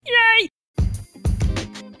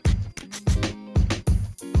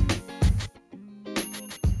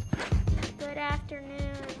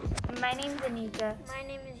My name's Anika. My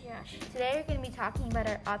name is Yash. Today we're going to be talking about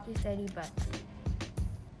our author study books.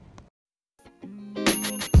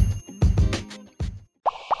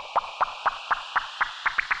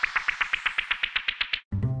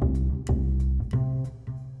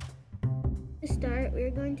 To start,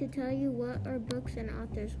 we're going to tell you what our books and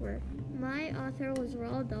authors were. My author was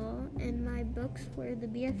Roald Dahl, and my books were The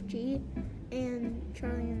BFG and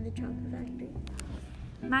Charlie and the Chocolate Factory.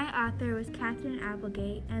 My author was Catherine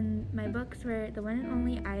Applegate, and my books were The One and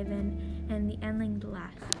Only Ivan and The Endling the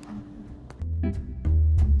Last.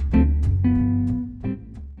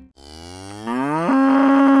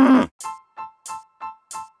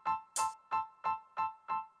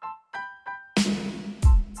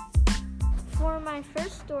 For my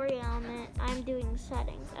first story element, I'm doing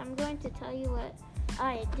settings. I'm going to tell you what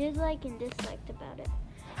I did like and disliked about it.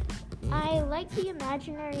 I like the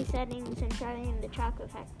imaginary settings in Charlie and the Chocolate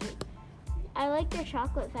Factory. I like their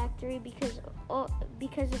chocolate factory because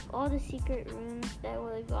of all the secret rooms that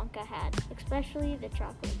Willy Wonka had, especially the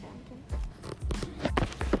chocolate fountain.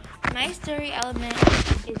 My story element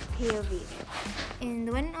is POV. In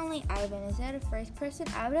The One and Only Ivan, instead of first person,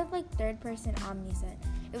 I would have liked third person omniscient.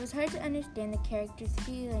 It was hard to understand the characters'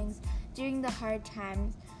 feelings during the hard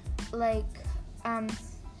times, like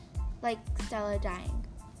Stella dying.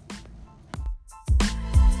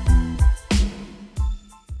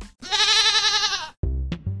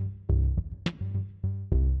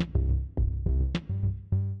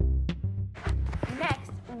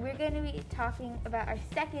 Next, we're going to be talking about our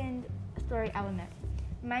second story element.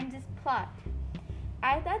 Mine's is plot.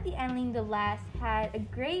 I thought The Endling the Last had a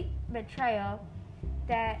great betrayal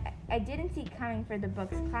that I didn't see coming for the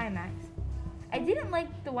book's climax. I didn't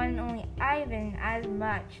like The One and Only Ivan as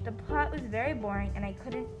much. The plot was very boring and I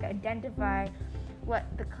couldn't identify what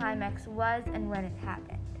the climax was and when it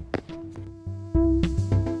happened.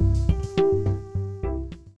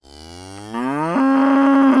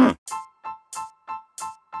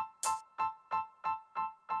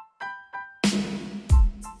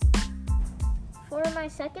 For my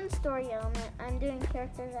second story element, I'm doing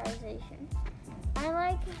characterization. I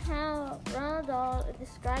like how Roald Dahl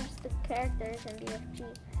describes the characters in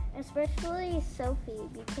BFG, especially Sophie,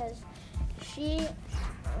 because she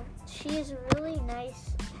is really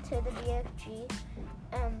nice to the BFG,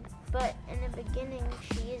 but in the beginning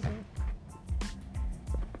she isn't.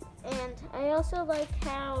 And I also like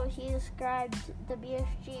how he described the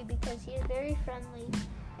BFG because he is very friendly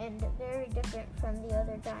and very different from the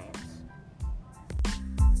other giants.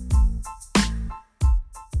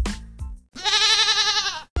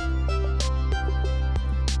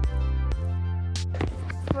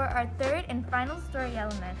 For our third and final story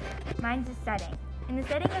element, mine's a setting. In the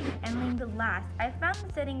setting of The Endling the Last, I found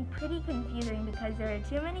the setting pretty confusing because there are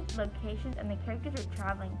too many locations and the characters were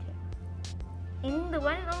traveling to. In The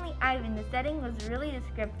One and Only Ivan, the setting was really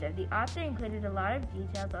descriptive. The author included a lot of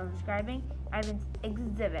details while describing Ivan's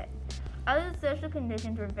exhibit. Although the social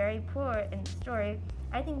conditions were very poor in the story,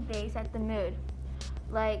 I think they set the mood,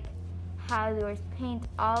 like how there was paint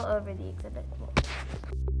all over the exhibit wall.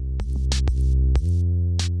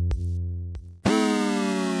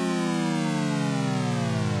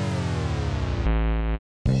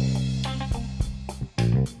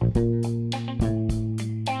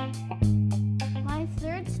 My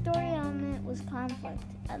third story element was conflict.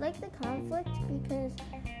 I like the conflict because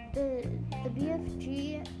the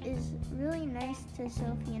BFG is really nice to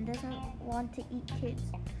Sophie and doesn't want to eat kids.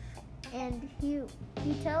 And he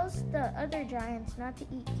tells the other giants not to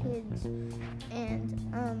eat kids, and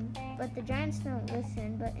but the giants don't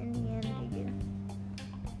listen, but in the end they do.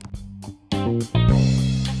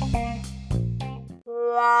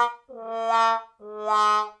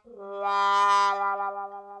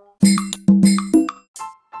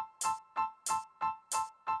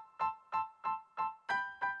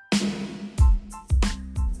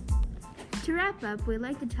 To wrap up, we'd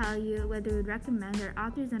like to tell you whether we'd recommend our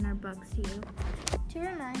authors and our books to you. To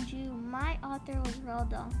remind you, my author was Roald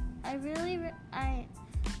Dahl. I really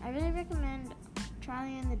recommend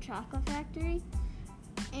Charlie and the Chocolate Factory,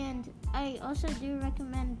 and I also do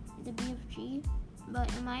recommend the BFG.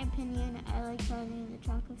 But in my opinion, I like Charlie and the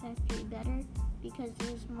Chocolate Factory better because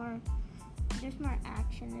there's more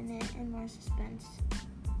action in it and more suspense.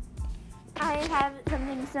 I have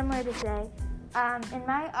something similar to say. In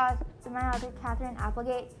my author, Catherine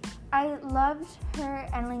Applegate, I loved her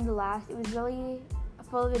Endling the Last. It was really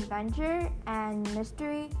full of adventure and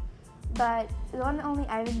mystery, but The One and Only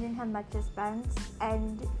Ivan didn't have much suspense,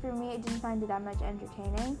 and for me, it didn't find it that much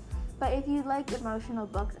entertaining. But if you like emotional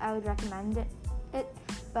books, I would recommend it,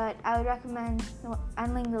 but I would recommend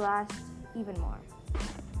Endling the Last even more.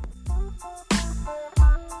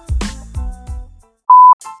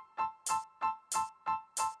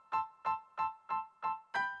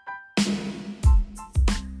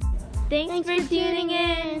 Thanks for tuning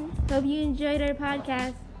in. Hope you enjoyed our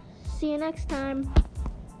podcast. See you next time.